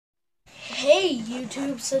Hey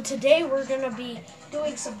YouTube, so today we're going to be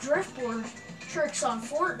doing some driftboard tricks on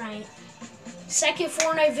Fortnite. Second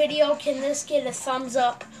Fortnite video, can this get a thumbs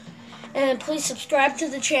up? And please subscribe to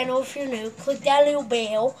the channel if you're new. Click that little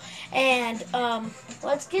bell. And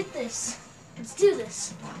let's get this. Let's do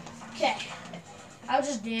this. Okay. I was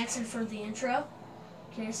just dancing for the intro.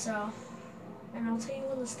 Okay, so, and I'll tell you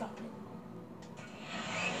when to stop it.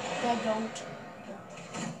 That don't.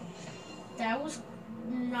 That was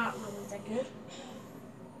not really that good.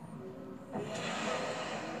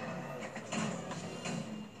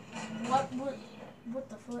 What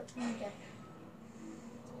the foot? Okay.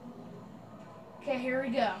 Okay, here we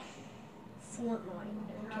go. Fortnite.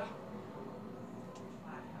 Okay.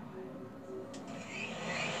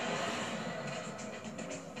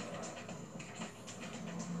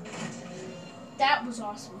 That was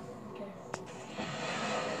awesome. Okay.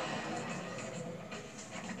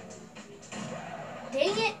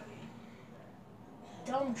 Dang it!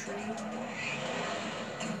 Dumb tree. Okay,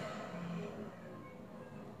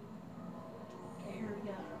 here we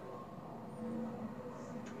go.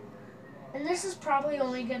 And this is probably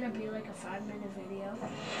only gonna be like a 5-minute video.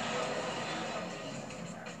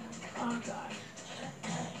 Oh god.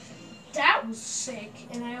 That was sick.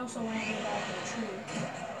 And I also landed out of the tree.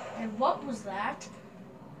 And what was that?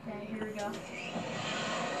 Okay, here we go.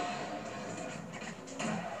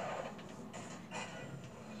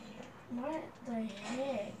 What the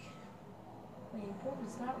heck? Wait, what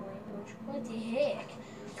was that language? What the heck?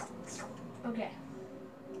 Okay.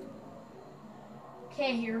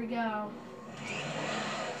 Okay, here we go.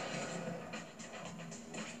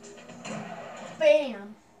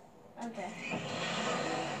 Bam! Okay.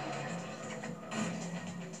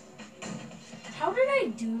 How did I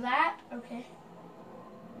do that? Okay.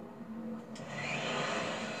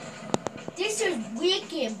 This is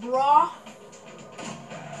wicked, brah.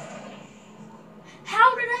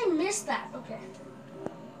 How did I miss that? Okay.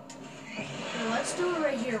 Now let's do it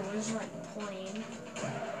right here. Where's like plane?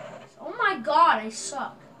 Oh my god, I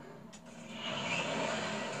suck.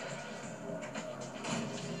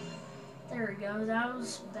 There we go. That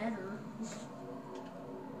was better.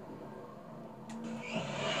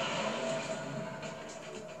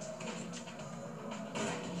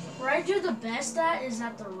 Where I do the best at is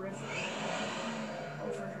at the river.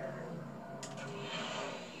 Over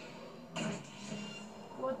here.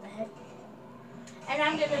 What the heck? And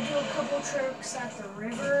I'm gonna do a couple tricks at the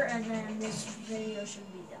river, and then this video should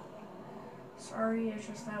be done. Sorry, it's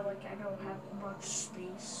just that like I don't have much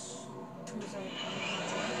space.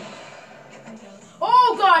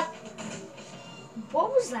 Oh god!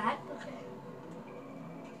 What was that? Okay.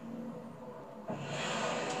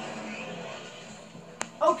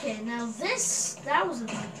 Okay, now this, now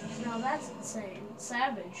that's insane.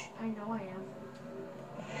 Savage. I know I am.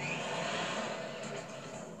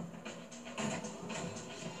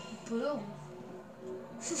 Boom.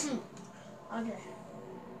 Okay.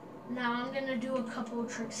 Now I'm gonna do a couple of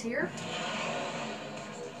tricks here.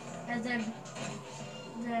 And then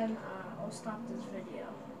I'll stop this video.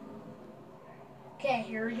 Okay,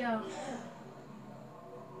 here we go.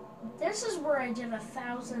 This is where I did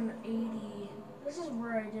 1,080. This is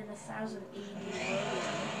where I did 1,080.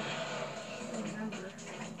 I remember.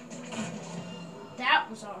 That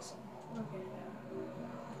was awesome. Okay.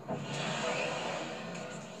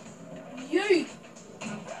 Yay!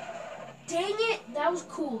 Dang it! That was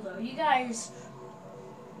cool though. You guys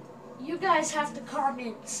have to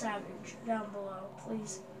comment Savage down below,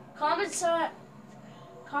 please. Comment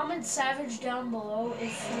Savage down below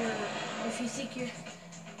if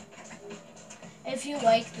you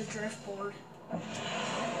like the driftboard.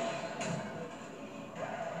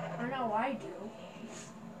 I know I do.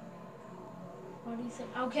 What do you think?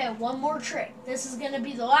 Okay, one more trick. This is gonna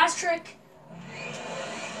be the last trick.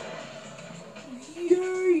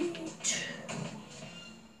 Yeet.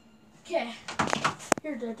 Okay.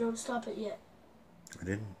 Here, Dad, don't stop it yet. I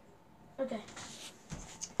didn't. Okay.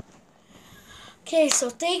 Okay, so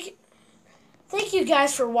thank you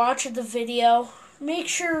guys for watching the video. Make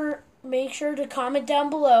sure to comment down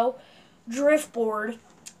below driftboard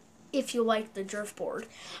if you like the driftboard.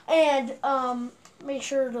 And make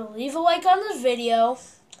sure to leave a like on this video.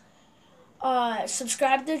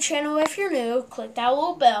 Subscribe to the channel if you're new. Click that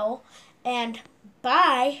little bell. And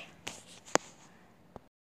bye.